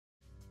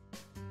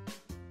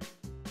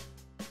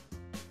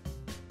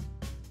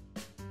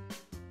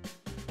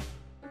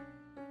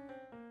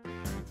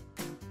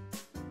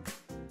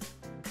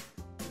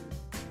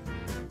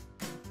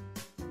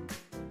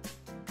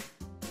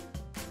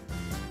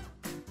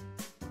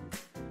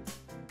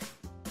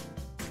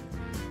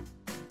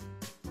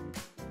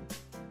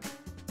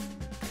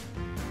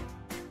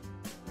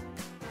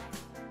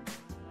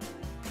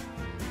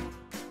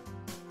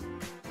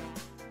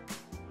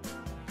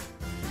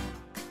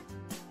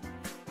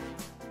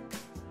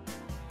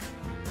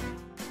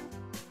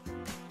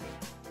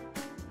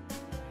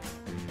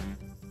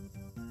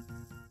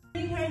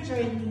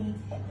journey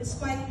is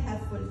quite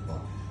helpful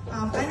po.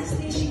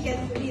 Honestly, she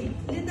can read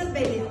little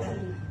by little,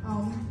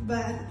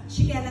 but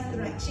she cannot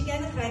write. She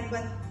cannot write,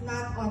 but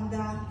not on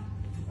the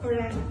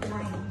correct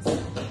lines.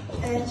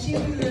 And she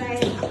will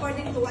write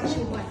according to what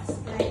she wants,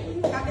 like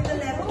capital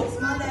letter,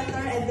 small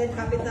letter, and then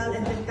capital,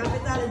 and then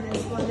capital, and then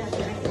small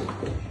letter.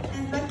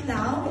 But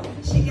now,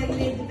 she can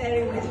read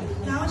very well.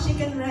 Now she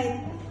can write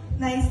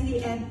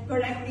nicely and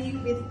correctly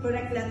with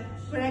correct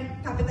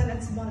capital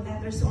and small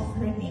letters of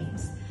her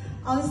names.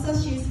 Also,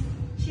 she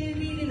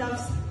really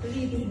loves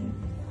reading.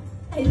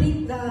 I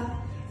think the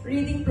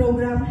reading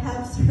program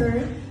helps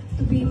her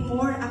to be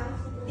more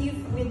active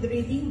with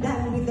reading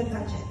than with the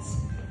gadgets.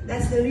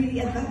 That's the really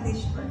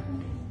advantage for her.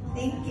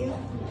 Thank you.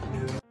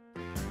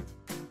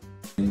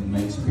 My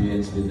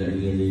experience with the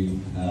early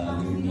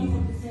learning.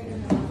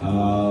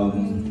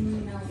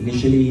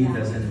 Initially, he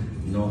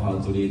doesn't know how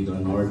to read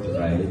or to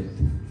write.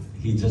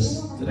 He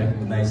just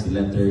recognized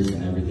the letters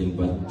and everything,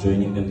 but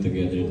joining them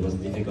together, it was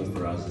difficult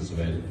for us as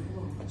well.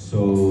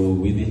 So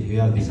we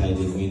have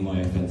decided, me and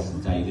my friends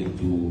decided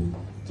to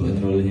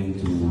enroll him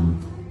to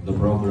the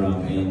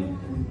program, and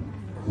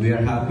we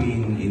are happy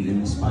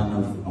in the span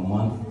of a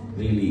month.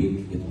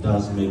 Really, it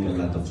does make a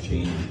lot of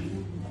change.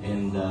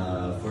 And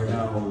for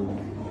now,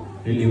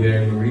 really, we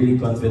are really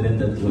confident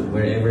that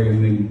wherever he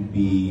will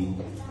be,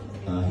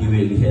 he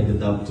will be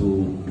headed up to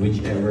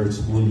whichever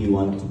school he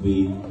wants to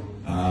be.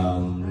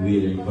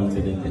 We are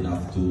confident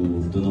enough to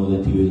know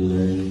that he will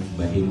learn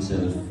by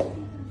himself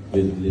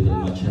with little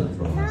much help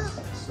from us.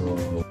 So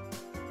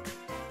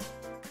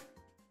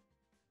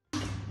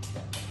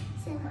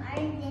some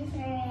are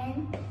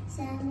different,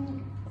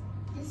 some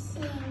the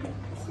same,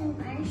 some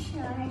are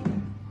short,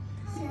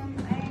 some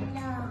are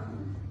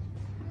long.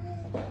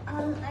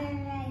 All are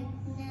right,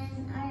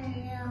 none are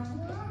wrong.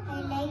 I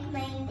like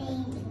my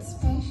name, it's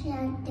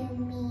special to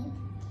me.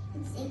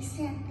 It's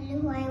exactly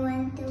who I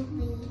want to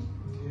be.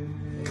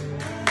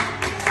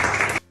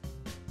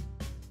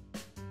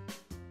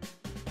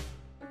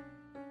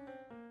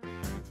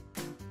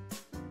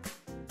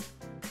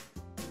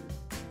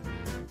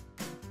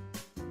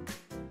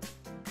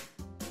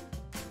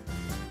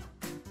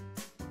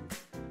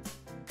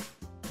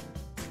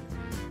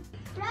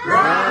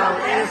 Proud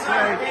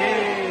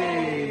SRK!